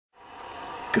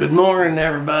Good morning,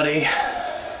 everybody.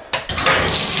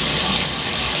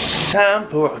 Time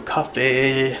for a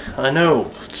coffee. I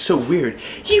know, it's so weird.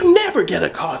 You never get a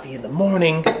coffee in the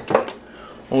morning.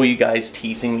 Oh, you guys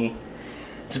teasing me.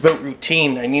 It's about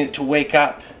routine. I need to wake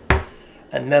up.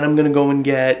 And then I'm gonna go and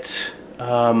get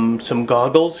some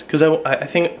goggles. Because I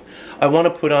think I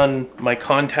want to put on my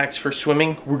contacts for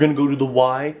swimming. We're gonna go to the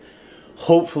Y.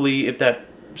 Hopefully, if that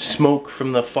smoke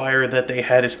from the fire that they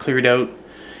had is cleared out,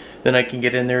 then I can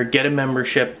get in there, get a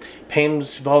membership.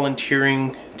 Pam's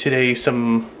volunteering today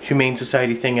some Humane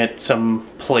Society thing at some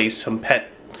place, some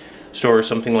pet store or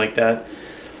something like that.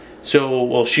 So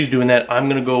while she's doing that, I'm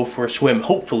gonna go for a swim,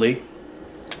 hopefully.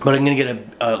 But I'm gonna get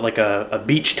a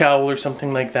beach towel or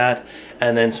something like that,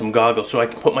 and then some goggles so I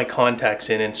can put my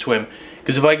contacts in and swim.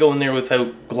 Because if I go in there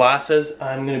without glasses,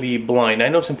 I'm gonna be blind. I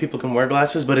know some people can wear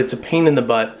glasses, but it's a pain in the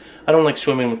butt. I don't like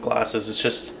swimming with glasses.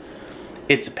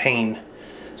 It's a pain.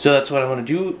 So that's what I want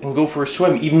to do and go for a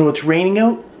swim. Even though it's raining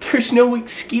out, there's no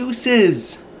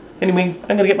excuses. Anyway,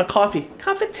 I'm gonna get my coffee.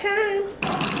 Coffee time.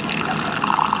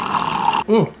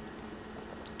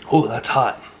 Oh, that's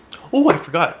hot. Oh, I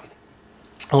forgot.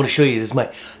 I want to show you. This is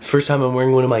the first time I'm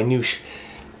wearing one of my new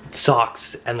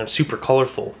socks, and they're super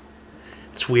colorful.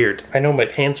 It's weird. I know my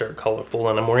pants are colorful,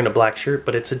 and I'm wearing a black shirt,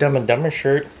 but it's a Dumb and Dumber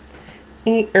shirt.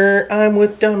 I'm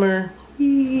with Dumber.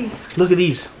 Look at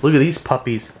these. Look at these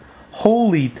puppies.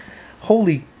 Holy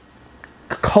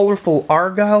colorful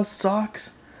Argyle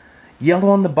socks. Yellow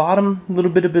on the bottom, a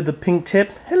little bit of the pink tip.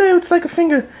 Hello, it's like a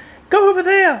finger. Go over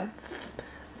there.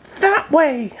 That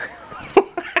way.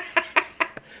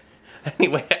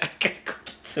 Anyway, I gotta go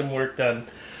get some work done.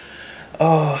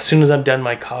 Oh, as soon as I'm done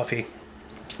my coffee.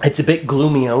 It's a bit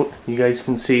gloomy out, you guys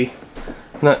can see.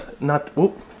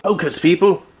 Oh, focus,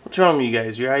 people. What's wrong with you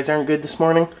guys? Your eyes aren't good this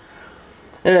morning?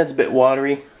 It's a bit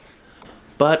watery.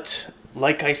 But,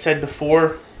 like I said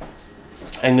before,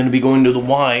 I'm going to be going to the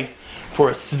Y for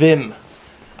a swim.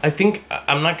 I think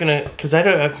I'm not going to, because I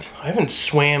haven't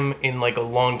swam in like a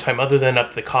long time, other than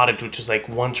up the cottage, which is like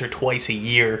once or twice a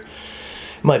year.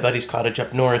 My buddy's cottage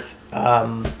up north.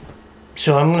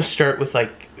 So I'm going to start with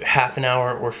like half an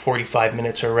hour or 45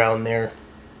 minutes around there.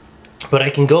 But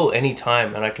I can go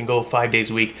anytime, and I can go 5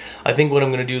 days a week. I think what I'm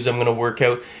going to do is I'm going to work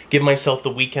out, give myself the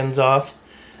weekends off,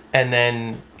 and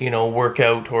then, you know, work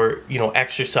out or, you know,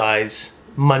 exercise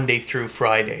Monday through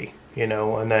Friday, you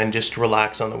know, and then just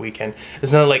relax on the weekend.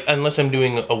 It's not like, unless I'm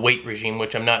doing a weight regime,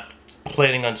 which I'm not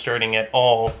planning on starting at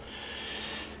all,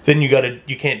 then you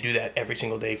can't do that every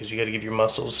single day because you got to give your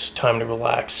muscles time to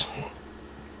relax.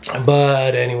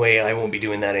 But anyway, I won't be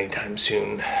doing that anytime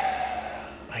soon.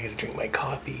 I gotta drink my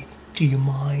coffee. Do you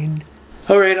mind?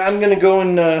 All right, I'm gonna go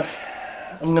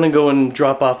and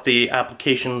drop off the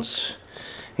applications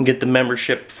and get the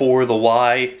membership for the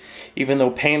Y. Even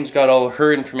though Pam's got all of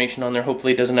her information on there,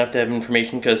 hopefully doesn't have to have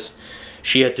information because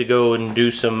she had to go and do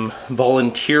some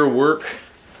volunteer work.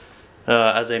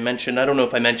 As I mentioned, I don't know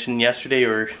if I mentioned yesterday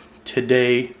or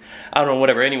today. I don't know,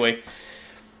 whatever. Anyway,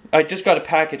 I just got a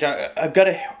package. I've got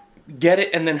to get it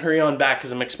and then hurry on back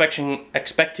because I'm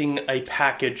expecting a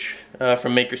package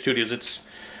from Maker Studios. It's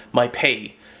my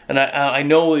pay. And I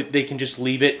know they can just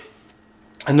leave it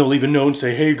and they'll leave a note and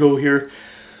say, hey, go here.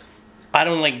 I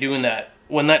don't like doing that.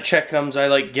 When that check comes, I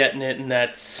like getting it, and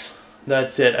that's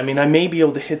it. I mean, I may be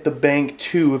able to hit the bank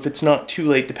too if it's not too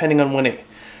late, depending on when it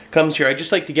comes here. I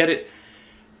just like to get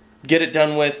it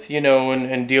done with, you know,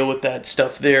 and deal with that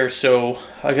stuff there. So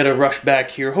I gotta rush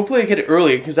back here. Hopefully I get it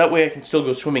early because that way I can still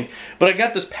go swimming. But I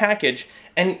got this package,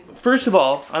 and first of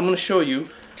all, I'm gonna show you.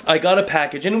 I got a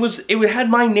package, and it had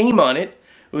my name on it.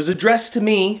 It was addressed to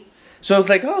me. So I was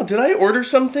like, oh, did I order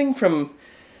something from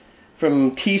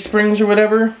Teesprings or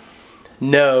whatever?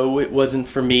 No, it wasn't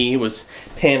for me. It was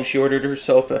Pam. She ordered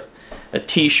herself a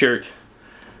t-shirt.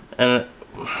 And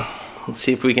let's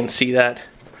see if we can see that.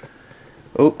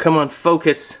 Oh, come on,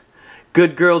 focus.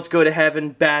 Good girls go to heaven,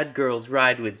 bad girls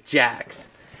ride with Jax.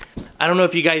 I don't know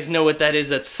if you guys know what that is.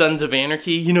 That's Sons of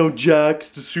Anarchy. You know Jax,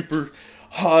 the super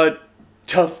hot,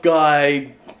 tough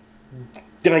guy.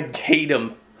 I hate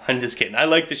him. I'm just kidding. I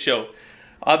like the show.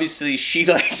 Obviously, she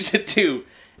likes it too.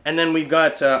 And then we've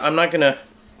got, I'm not going to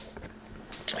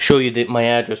show you my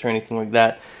address or anything like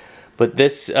that. But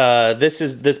this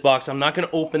is this box. I'm not going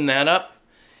to open that up.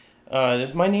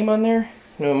 There's my name on there?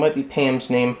 No, it might be Pam's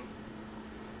name.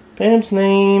 Pam's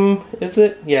name, is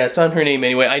it? Yeah, it's on her name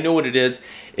anyway. I know what it is.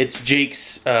 It's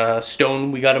Jake's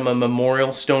stone. We got him a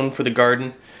memorial stone for the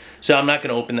garden. So I'm not going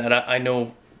to open that. I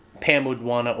know Pam would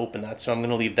want to open that, so I'm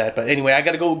going to leave that. But anyway, I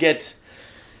got to go get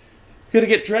Gotta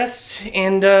get dressed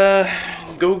and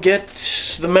go get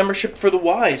the membership for the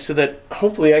Y so that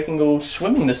hopefully I can go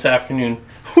swimming this afternoon.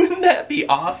 Wouldn't that be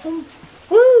awesome?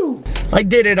 Woo! I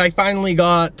did it. I finally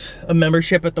got a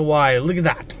membership at the Y. Look at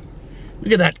that.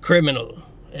 Look at that criminal.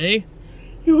 Eh?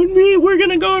 You and me, we're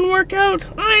gonna go and work out.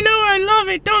 I know, I love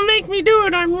it. Don't make me do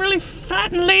it. I'm really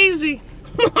fat and lazy.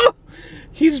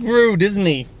 He's rude, isn't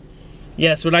he?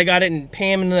 Yes, but I got it, and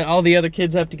Pam and all the other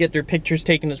kids have to get their pictures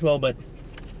taken as well, but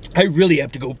I really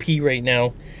have to go pee right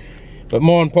now. But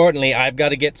more importantly, I've got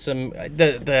to get some,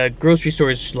 the grocery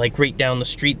store is like right down the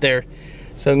street there.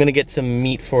 So I'm gonna get some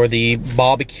meat for the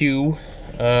barbecue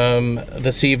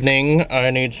this evening. I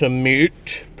need some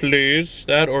meat, please.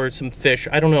 That or some fish.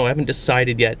 I don't know, I haven't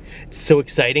decided yet. It's so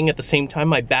exciting. At the same time,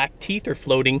 my back teeth are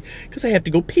floating because I have to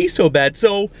go pee so bad.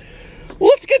 So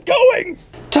let's get going.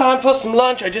 Time for some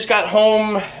lunch. I just got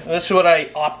home. This is what I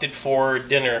opted for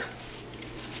dinner.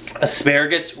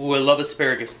 Asparagus. Ooh, I love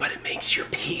asparagus, but it makes your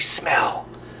pee smell.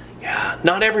 Yeah,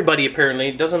 not everybody apparently.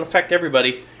 It doesn't affect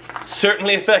everybody. It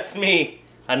certainly affects me.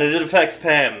 And it affects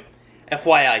Pam.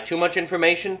 FYI, too much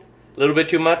information? A little bit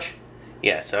too much?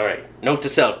 Yes, alright. Note to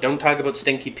self, don't talk about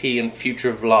stinky pee in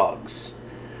future vlogs.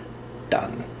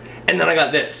 Done. And then I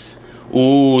got this.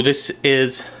 Ooh, this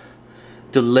is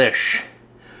delish.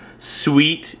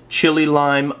 Sweet chili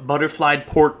lime butterflied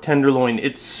pork tenderloin.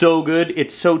 It's so good,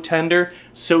 it's so tender,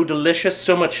 so delicious,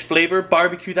 so much flavor.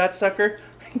 Barbecue that sucker.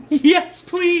 Yes,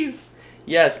 please.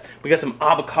 Yes, we got some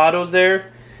avocados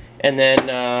there. And then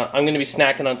I'm gonna be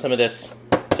snacking on some of this.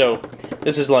 So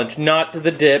this is lunch, not the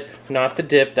dip, not the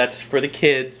dip, that's for the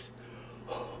kids.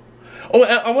 Oh,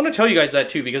 I wanna tell you guys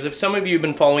that too, because if some of you have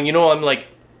been following, you know I'm like,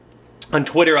 on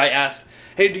Twitter I asked,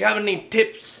 hey, do you have any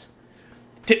tips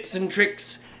and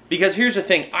tricks? Because here's the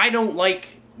thing, I don't like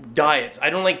diets.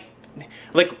 I don't like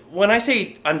when I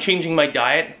say I'm changing my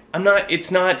diet,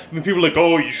 it's not, when people are like,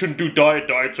 oh, you shouldn't do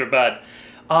diets are bad.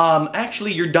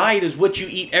 Actually, your diet is what you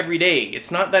eat every day.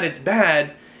 It's not that it's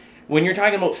bad. When you're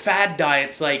talking about fad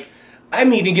diets, like,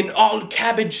 I'm eating an all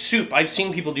cabbage soup. I've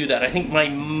seen people do that. I think my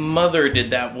mother did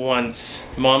that once.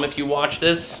 Mom, if you watch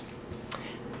this,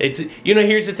 you know,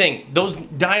 here's the thing. Those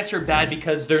diets are bad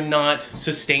because they're not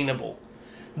sustainable.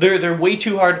 They're way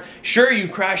too hard. Sure, you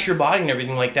crash your body and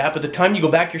everything like that, but the time you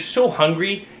go back, you're so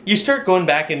hungry, you start going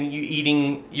back and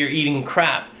you're eating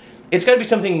crap. It's gotta be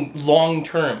something long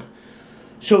term.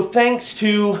 So thanks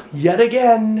to, yet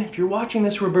again, if you're watching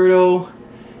this, Roberto,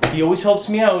 he always helps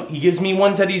me out. He gives me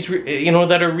ones that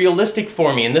that are realistic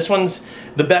for me, and this one's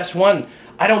the best one.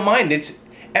 I don't mind. It's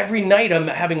every night I'm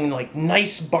having like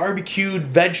nice barbecued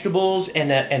vegetables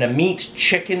and a meat,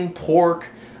 chicken, pork,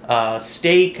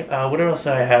 steak. What else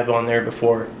did I have on there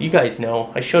before? You guys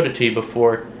know. I showed it to you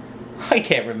before. I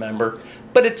can't remember,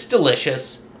 but it's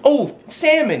delicious. Oh,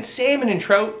 salmon and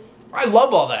trout. I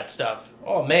love all that stuff.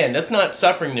 Oh man, that's not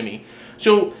suffering to me.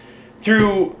 So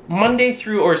through Sunday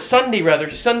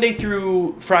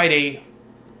through Friday,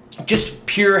 just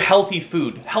pure healthy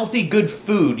food, healthy good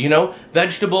food, you know,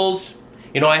 vegetables.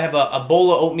 You know, I have a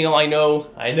bowl of oatmeal. I know,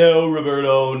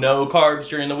 Roberto, no carbs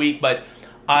during the week, but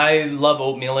I love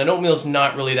oatmeal, and oatmeal's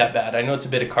not really that bad. I know it's a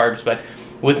bit of carbs, but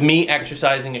with me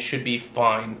exercising, it should be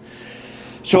fine.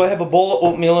 So I have a bowl of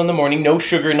oatmeal in the morning, no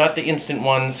sugar, not the instant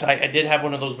ones. I did have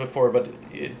one of those before, but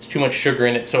it's too much sugar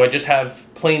in it. So I just have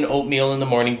plain oatmeal in the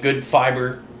morning, good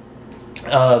fiber.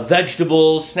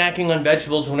 Vegetables, snacking on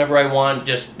vegetables whenever I want,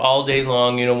 just all day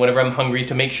long, you know, whenever I'm hungry,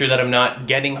 to make sure that I'm not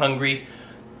getting hungry.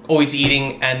 Always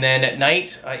eating. And then at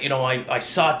night, you know, I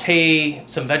saute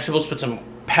some vegetables, put some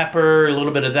pepper, a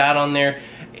little bit of that on there.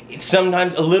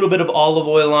 Sometimes a little bit of olive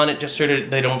oil on it, just so that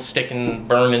they don't stick and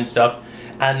burn and stuff.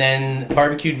 And then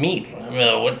barbecued meat. I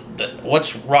mean,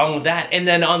 what's wrong with that? And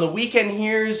then on the weekend,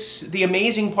 here's the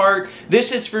amazing part.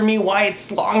 This is for me why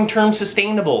it's long-term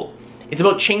sustainable. It's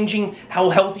about changing how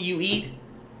healthy you eat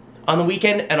on the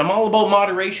weekend, and I'm all about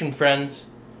moderation, friends.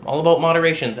 I'm all about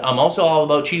moderation. I'm also all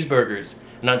about cheeseburgers.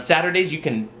 And on Saturdays, you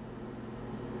can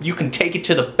take it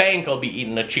to the bank. I'll be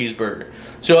eating a cheeseburger.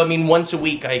 So I mean, once a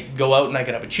week I go out and I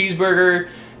can have a cheeseburger,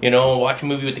 you know, watch a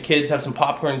movie with the kids, have some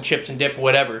popcorn, chips and dip,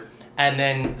 whatever, and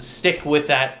then stick with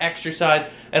that exercise.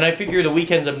 And I figure the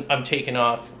weekends I'm taking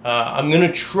off. I'm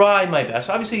gonna try my best.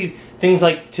 Obviously, things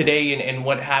like today and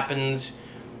what happens,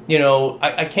 you know,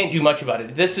 I can't do much about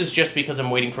it. This is just because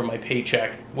I'm waiting for my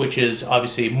paycheck, which is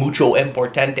obviously mucho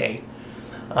importante.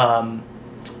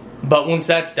 But once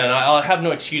that's done, I'll have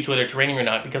no excuse whether it's raining or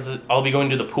not, because I'll be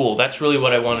going to the pool. That's really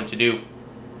what I wanted to do.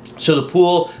 So the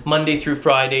pool, Monday through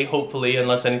Friday, hopefully,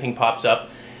 unless anything pops up.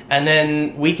 And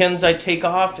then weekends I take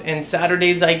off, and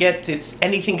Saturdays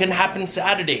anything can happen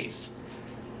Saturdays.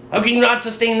 How can you not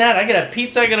sustain that? I gotta have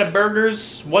pizza, I gotta have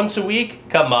burgers once a week.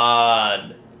 Come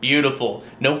on. Beautiful.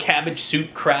 No cabbage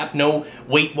soup crap, no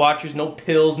Weight Watchers, no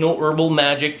pills, no herbal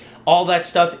magic. All that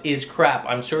stuff is crap.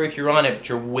 I'm sorry if you're on it, but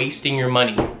you're wasting your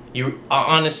money. You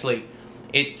honestly,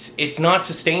 it's not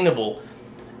sustainable.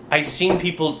 I've seen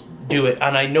people do it,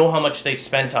 and I know how much they've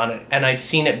spent on it, and I've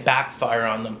seen it backfire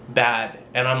on them bad.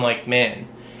 And I'm like, man,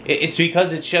 it's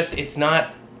because it's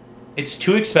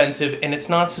too expensive and it's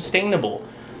not sustainable.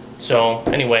 So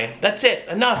anyway, that's it.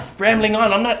 Enough rambling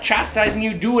on. I'm not chastising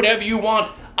you. Do whatever you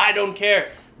want. I don't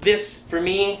care. This for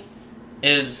me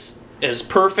is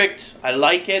perfect. I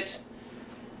like it.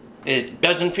 It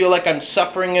doesn't feel like I'm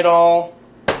suffering at all.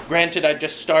 Granted, I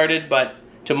just started, but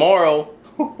tomorrow,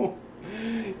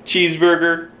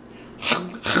 cheeseburger.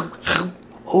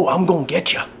 Oh, I'm gonna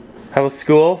get you. How was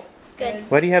school? Good.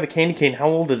 Why do you have a candy cane? How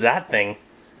old is that thing?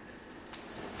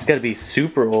 It's gotta be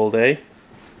super old, eh?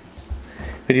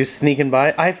 But you sneaking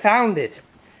by? I found it.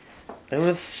 It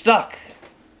was stuck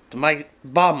to my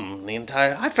bum the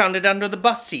entire. I found it under the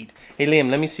bus seat. Hey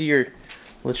Liam, let me see your.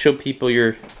 Let's show people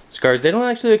your scars. They don't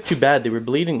actually look too bad. They were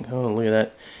bleeding. Oh, look at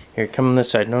that. Here, come on this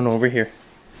side. No, over here.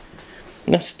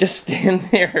 No, just stand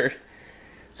there.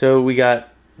 So we got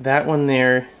that one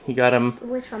there. You got them. It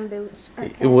was from Boots.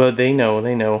 Okay. Well, they know.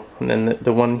 And then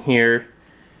the one here,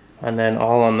 and then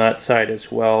all on that side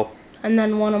as well. And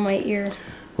then one on my ear.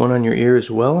 One on your ear as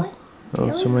well? What? Oh,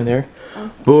 really? Somewhere there.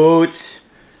 Oh. Boots,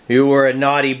 you were a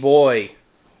naughty boy.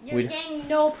 You're getting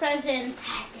no presents.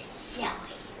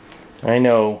 I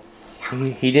know.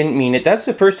 He didn't mean it. That's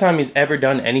the first time he's ever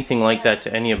done anything like that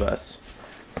to any of us.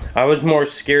 I was more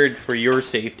scared for your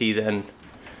safety than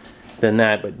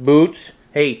that. But Boots,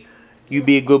 hey, you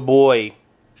be a good boy.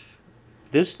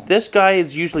 This guy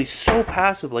is usually so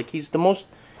passive. Like he's the most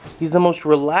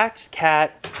relaxed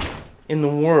cat in the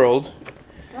world.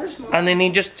 And then he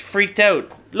just freaked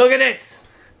out. Look at this.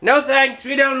 No thanks,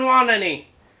 we don't want any.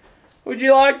 Would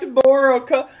you like to borrow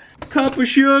a cup of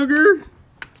sugar?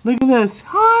 Look at this.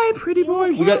 Hi, pretty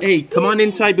boy. Hey, come on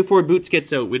inside before Boots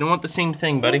gets out. We don't want the same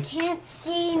thing, buddy. You can't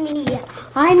see me.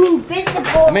 I'm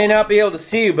invisible. I may not be able to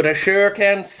see you, but I sure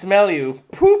can smell you.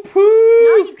 Poo poo.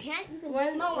 No, you can't. You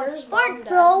can smell my fart,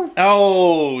 though.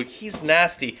 Oh, he's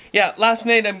nasty. Yeah, last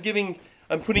night I'm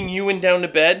putting Ewan down to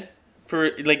bed for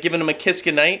like giving him a kiss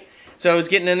goodnight. So I was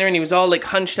getting in there and he was all like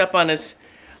hunched up on his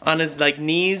like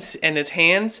knees and his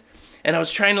hands. And I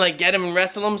was trying to like get him and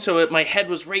wrestle him so my head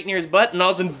was right near his butt and all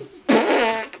of a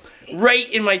sudden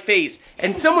right in my face.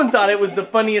 And someone thought it was the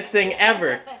funniest thing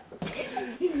ever.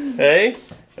 Hey?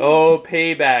 Oh,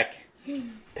 payback.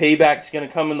 Payback's gonna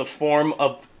come in the form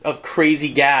of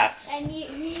crazy gas. And you...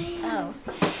 Oh.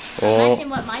 Oh.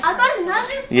 What my I got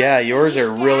another. Yeah, yours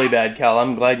are really bad, Cal.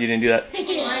 I'm glad you didn't do that.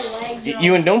 My legs are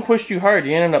Ewan, don't push too hard.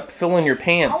 You ended up filling your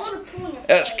pants. I want to pull in your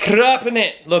That's crap in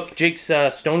it. Look, Jake's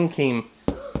stone came.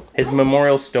 His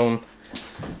memorial stone.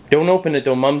 Don't open it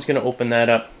though. Mom's gonna open that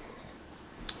up.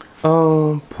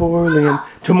 Oh, poor Liam.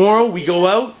 Tomorrow we go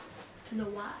out. To the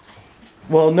Y.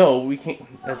 Well, no, we can't.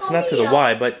 That's not to the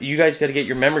Y. But you guys got to get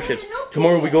your memberships.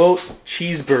 Tomorrow we go out.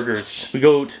 Cheeseburgers. We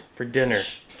go out for dinner.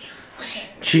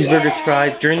 Cheeseburgers,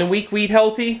 fries. During the week we eat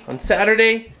healthy. On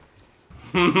Saturday.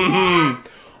 Oh,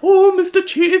 Mr.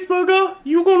 Cheeseburger,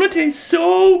 you're gonna taste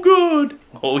so good.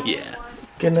 Oh yeah.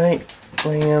 Good night,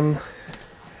 Liam.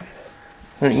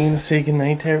 Aren't you gonna say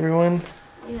goodnight to everyone?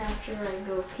 Yeah, after I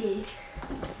go pee.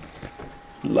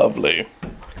 Lovely.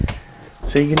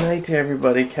 Say goodnight to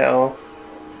everybody, Cal.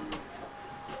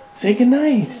 Say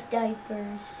goodnight. Eat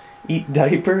diapers. Eat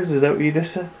diapers? Is that what you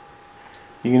just said?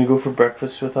 You gonna go for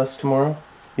breakfast with us tomorrow?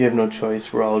 You have no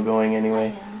choice. We're all going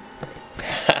anyway.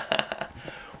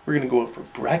 We're gonna go out for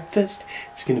breakfast.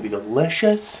 It's gonna be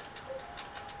delicious.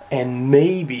 And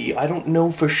maybe, I don't know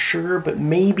for sure, but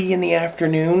maybe in the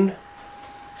afternoon,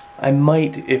 I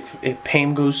might, if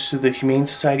Pam goes to the Humane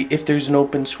Society, if there's an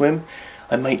open swim,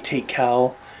 I might take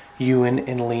Cal, Ewan,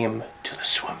 and Liam to the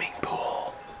swimming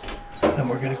pool. And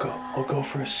we're gonna go, we'll go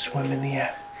for a swim in the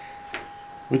air.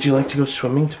 Would you like to go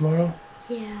swimming tomorrow?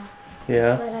 Yeah.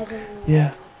 Yeah? But I don't know.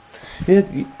 Yeah. Yeah,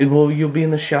 well, you'll be in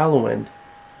the shallow end.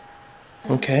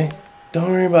 Okay?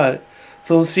 Don't worry about it.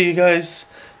 So we'll see you guys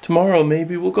tomorrow.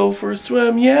 Maybe we'll go for a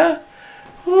swim, yeah?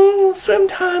 Swim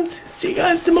times. See you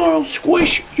guys tomorrow.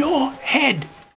 Squish your head.